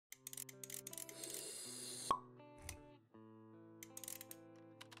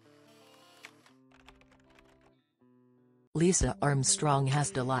Lisa Armstrong has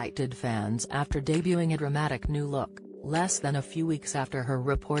delighted fans after debuting a dramatic new look, less than a few weeks after her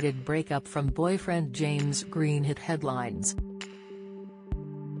reported breakup from boyfriend James Green hit headlines.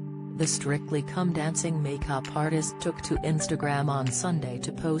 The Strictly Come Dancing makeup artist took to Instagram on Sunday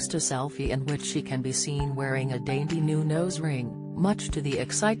to post a selfie in which she can be seen wearing a dainty new nose ring, much to the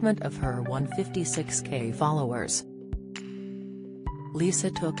excitement of her 156K followers.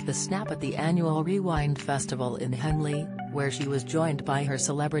 Lisa took the snap at the annual Rewind Festival in Henley, where she was joined by her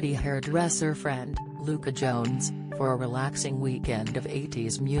celebrity hairdresser friend, Luca Jones, for a relaxing weekend of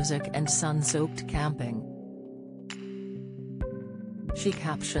 80s music and sun-soaked camping. She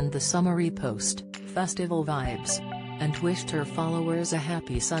captioned the summary post, "Festival Vibes," and wished her followers a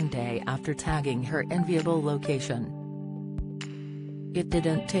happy Sunday after tagging her enviable location. It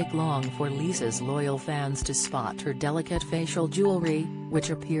didn't take long for Lisa's loyal fans to spot her delicate facial jewelry, which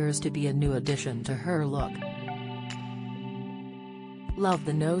appears to be a new addition to her look. "Love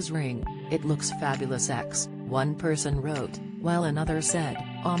the nose ring, it looks fabulous X," one person wrote, while another said,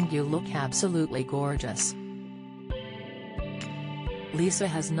 "You look absolutely gorgeous." Lisa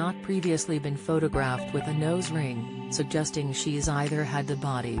has not previously been photographed with a nose ring, suggesting she's either had the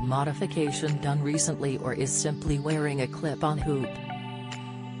body modification done recently or is simply wearing a clip-on hoop.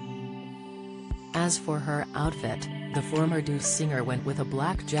 As for her outfit, the former Deuce singer went with a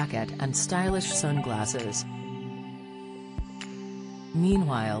black jacket and stylish sunglasses.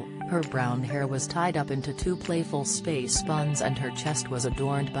 Meanwhile, her brown hair was tied up into two playful space buns and her chest was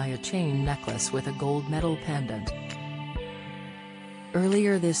adorned by a chain necklace with a gold medal pendant.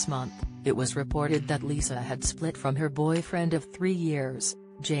 Earlier this month, it was reported that Lisa had split from her boyfriend of 3 years,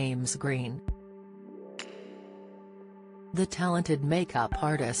 James Green. The talented makeup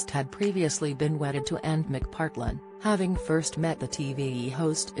artist had previously been wedded to Anne McPartlin, having first met the TV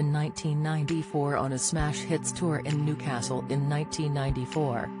host in 1994 on a Smash Hits tour in Newcastle in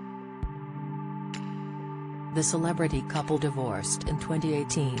 1994. The celebrity couple divorced in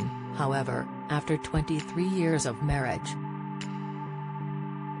 2018, however, after 23 years of marriage.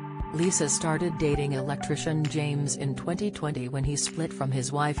 Lisa started dating electrician James in 2020 when he split from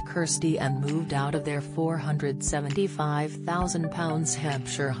his wife Kirsty and moved out of their £475,000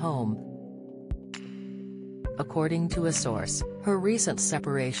 Hampshire home. According to a source, her recent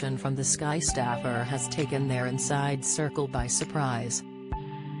separation from the Sky staffer has taken their inside circle by surprise.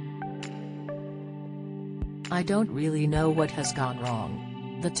 "I don't really know what has gone wrong.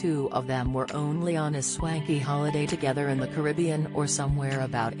 The two of them were only on a swanky holiday together in the Caribbean or somewhere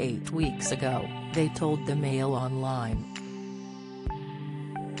about 8 weeks ago," they told the Mail Online.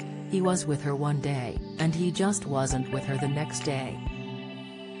 "He was with her one day, and he just wasn't with her the next day.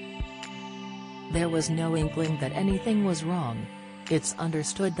 There was no inkling that anything was wrong. It's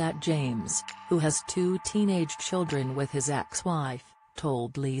understood that James, who has 2 teenage children with his ex-wife,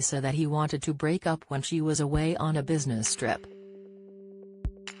 told Lisa that he wanted to break up when she was away on a business trip."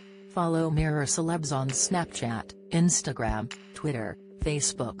 Follow Mirror Celebs on Snapchat, Instagram, Twitter,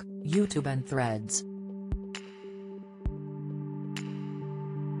 Facebook, YouTube and Threads.